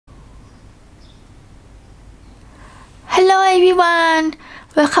Hello everyone,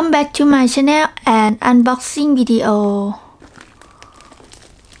 welcome back to my channel and unboxing video.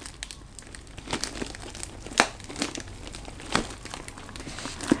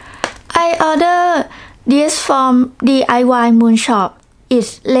 I ordered this from DIYmoonShop.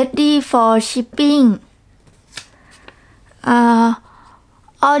 It's ready for shipping.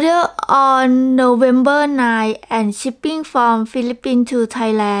 Order on November 9 and shipping from Philippines to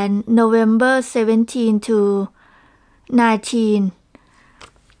Thailand November 17 to 19.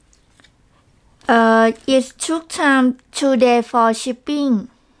 It took time 2 days for shipping.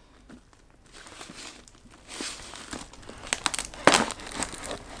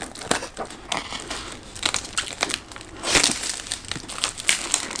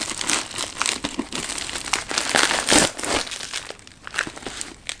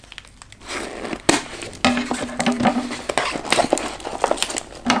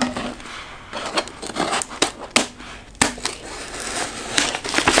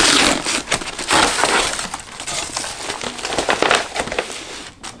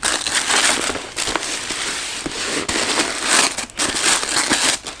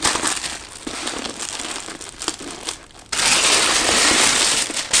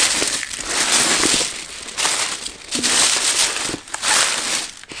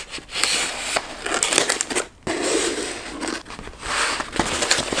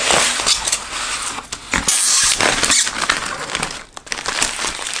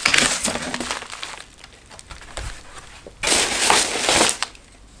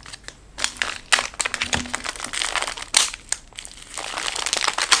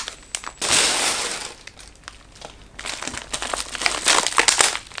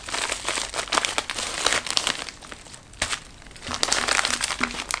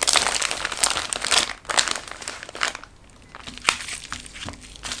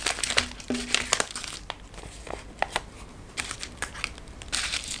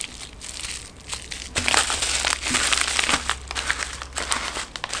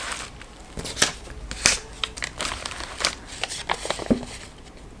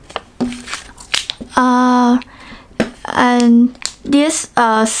 And this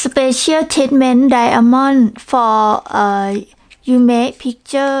special treatment diamond for Yume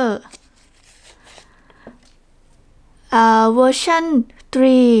picture version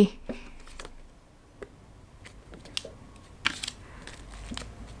 3.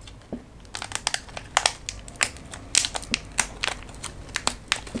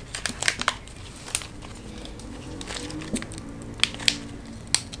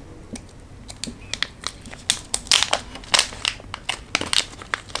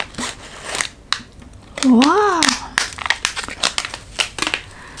 Wow!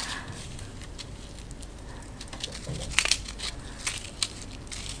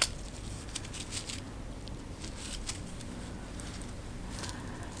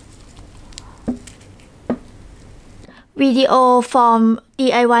 Video from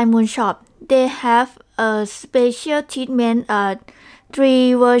DIYmoonShop. They have a special treatment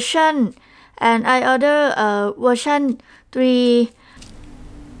 3 version, and I order version 3.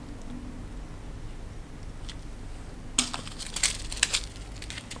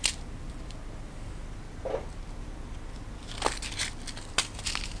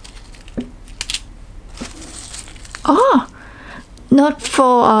 Oh, not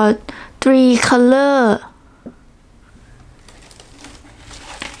for 3 color.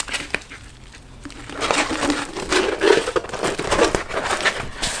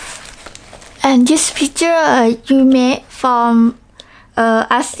 And this picture you made from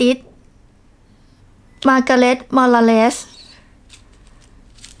acid Margaret Morales.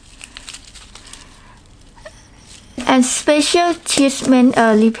 And special treatment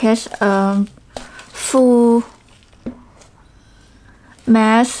replace full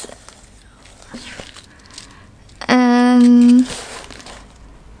mask and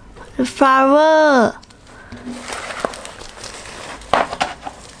the flower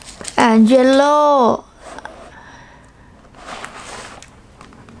and yellow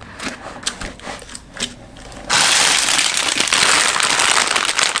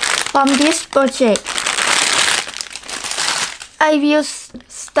from this project. I will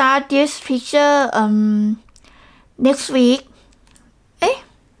start this picture next week.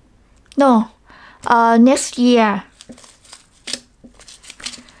 No, next year.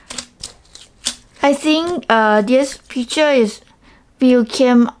 I think this picture will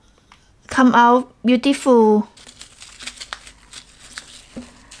come out beautiful.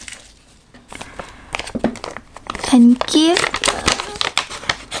 And give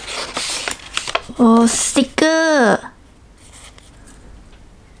sticker.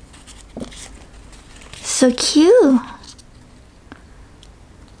 So cute.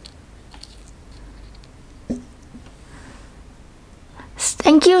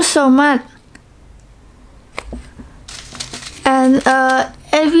 so much. And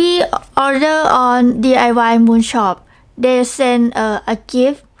every order on DIYmoonShop, they send a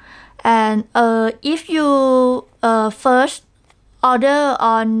gift. And if you first order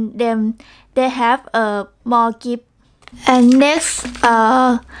on them, they have more gift. And next,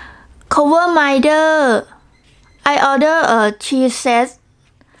 cover minder. I order 3 sets.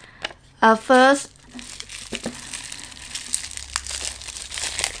 First,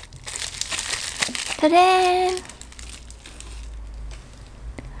 ta-da!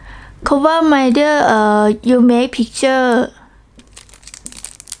 Cover minder, Yume picture.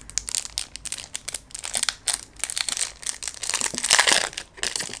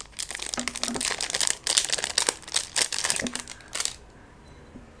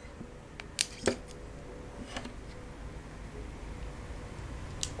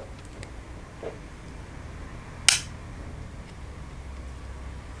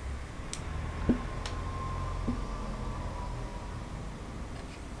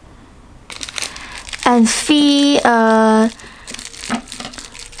 And free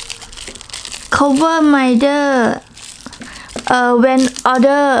cover minder when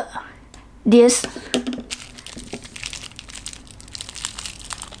order this.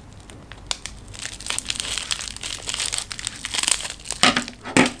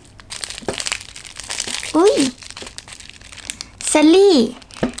 Ui, Sally.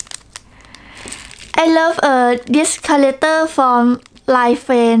 I love this collector from Life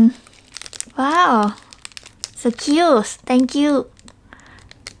Friend. Wow, so cute. Thank you.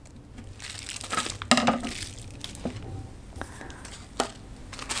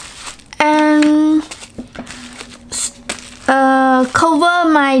 And cover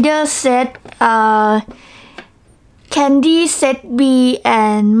minder set candy set B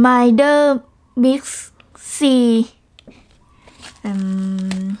and minder mix C.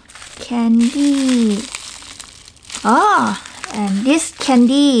 Candy. Oh, and this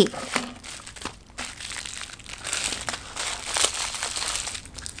candy.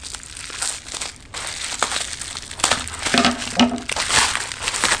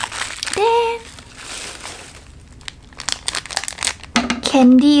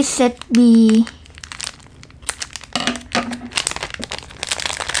 Candy set B.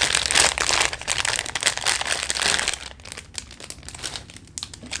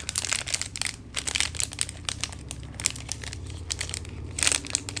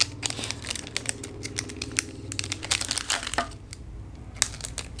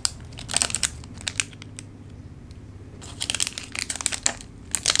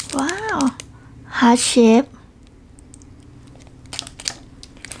 Wow, heart shape.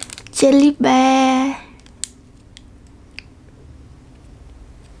 Jelly bear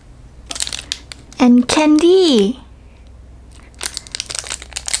and candy.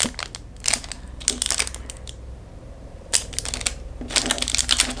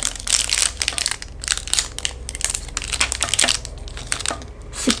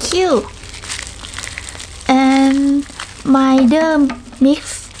 So cute. And minder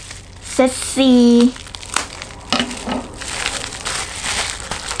mix set C.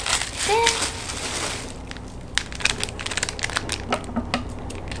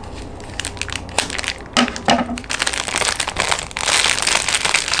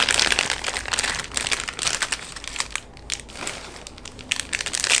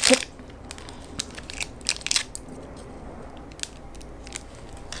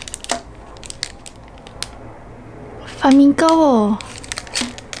 Flamingo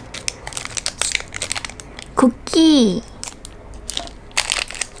cookie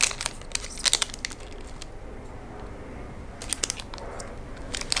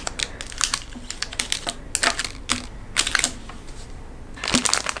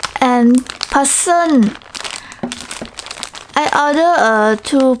and puzzle. I order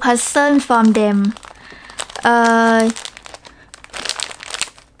 2 puzzle from them.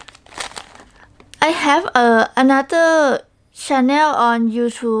 I have another channel on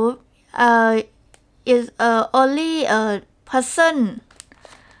YouTube. Is only a puzzle.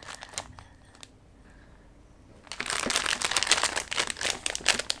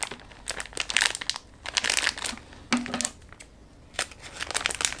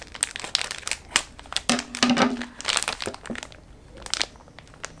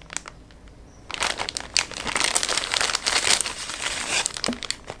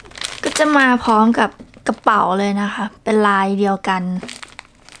ก็จะมาพร้อมกับกระเป๋าเลยนะคะเป็นลายเดียวกัน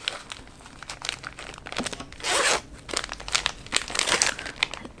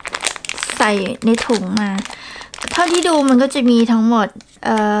ใส่ในถุงมาเท่าที่ดูมันก็จะมีทั้งหมด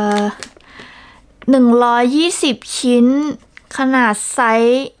120 ชิ้นขนาดไซ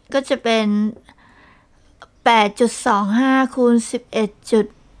ส์ ก็จะเป็น 8.25 คูณ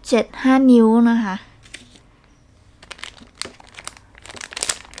 11.75 นิ้วนะคะ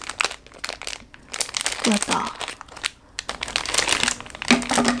ตัวต่อ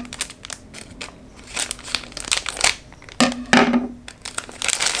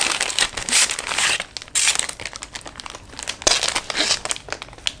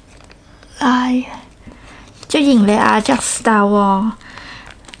ลายเจ้าหญิงเลอาจาก Star Wars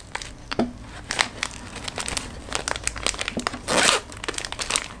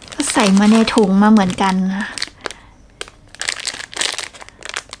ก็ใส่มาในถุงมาเหมือนกันนะ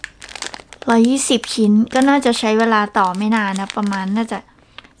120 ชิ้นก็น่าจะใช้เวลาต่อไม่นานนะประมาณน่าจะ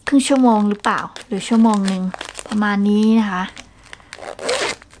ครึ่งชั่วโมงหรือเปล่าหรือชั่วโมงหนึ่งประมาณนี้นะคะ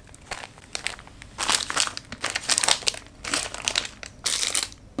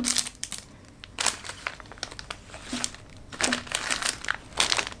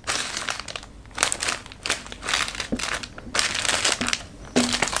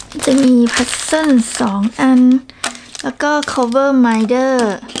จะมีพัซเซิล2 อันแล้วก็ cover minder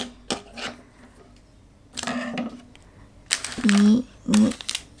นี่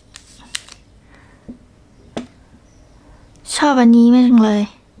ชอบอันนี้มากเลย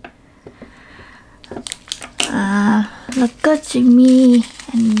แล้วก็จะมี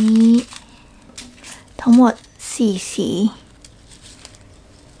อันนี้ทั้งหมด4 สี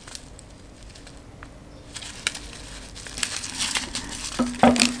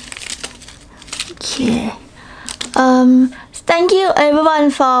Okay. Thank you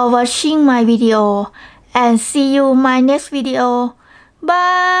everyone for watching my video and see you my next video.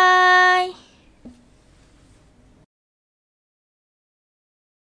 Bye.